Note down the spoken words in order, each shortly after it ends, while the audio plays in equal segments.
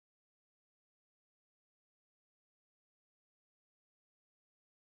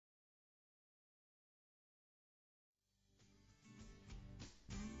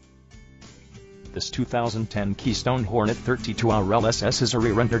This 2010 Keystone Hornet 32 RLSS is a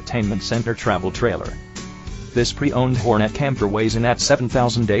rear entertainment center travel trailer. This pre-owned Hornet camper weighs in at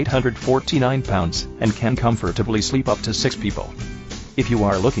 7,849 pounds and can comfortably sleep up to 6 people. If you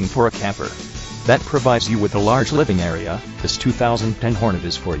are looking for a camper that provides you with a large living area, this 2010 Hornet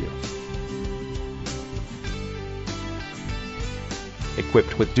is for you.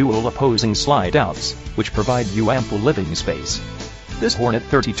 Equipped with dual opposing slide-outs, which provide you ample living space. This Hornet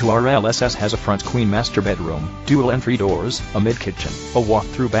 32 RLSS has a front queen master bedroom, dual entry doors, a mid-kitchen, a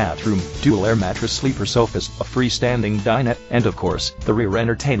walk-through bathroom, dual air mattress sleeper sofas, a freestanding dinette, and of course, the rear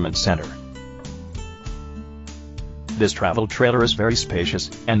entertainment center. This travel trailer is very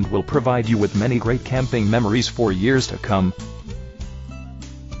spacious, and will provide you with many great camping memories for years to come.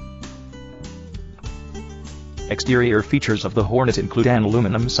 Exterior features of the Hornet include an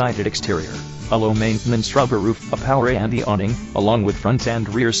aluminum-sided exterior, a low-maintenance rubber roof, a power A&E awning, along with front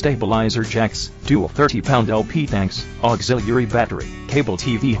and rear stabilizer jacks, dual 30-pound LP tanks, auxiliary battery, cable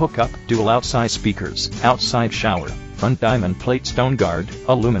TV hookup, dual outside speakers, outside shower, front diamond plate stone guard,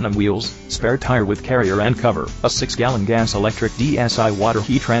 aluminum wheels, spare tire with carrier and cover, a 6-gallon gas electric DSI water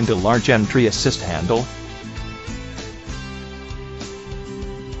heater and a large entry assist handle.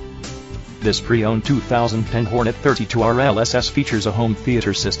 This pre-owned 2010 Hornet 32 RLSS features a home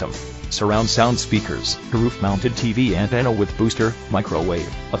theater system, surround sound speakers, a roof-mounted TV antenna with booster,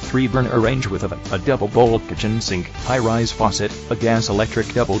 microwave, a 3-burner range with oven, a double-bowl kitchen sink, high-rise faucet, a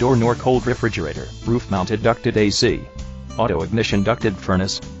gas-electric double-door Norcold refrigerator, roof-mounted ducted AC, auto-ignition ducted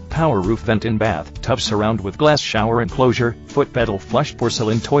furnace, power roof vent in bath, tub surround with glass shower enclosure, foot pedal flush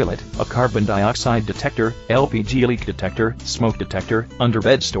porcelain toilet, a carbon dioxide detector, LPG leak detector, smoke detector,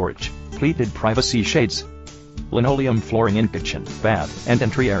 underbed storage, pleated privacy shades, linoleum flooring in kitchen, bath, and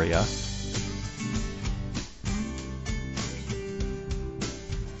entry area.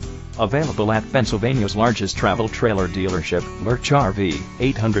 Available at Pennsylvania's largest travel trailer dealership, Lerch RV,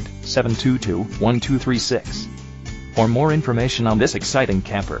 800-722-1236. For more information on this exciting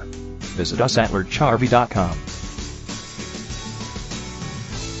camper, visit us at lerchrv.com.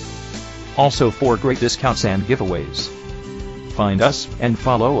 Also for great discounts and giveaways, find us and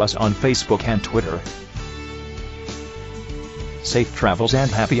follow us on Facebook and Twitter. Safe travels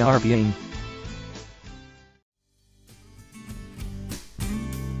and happy RVing.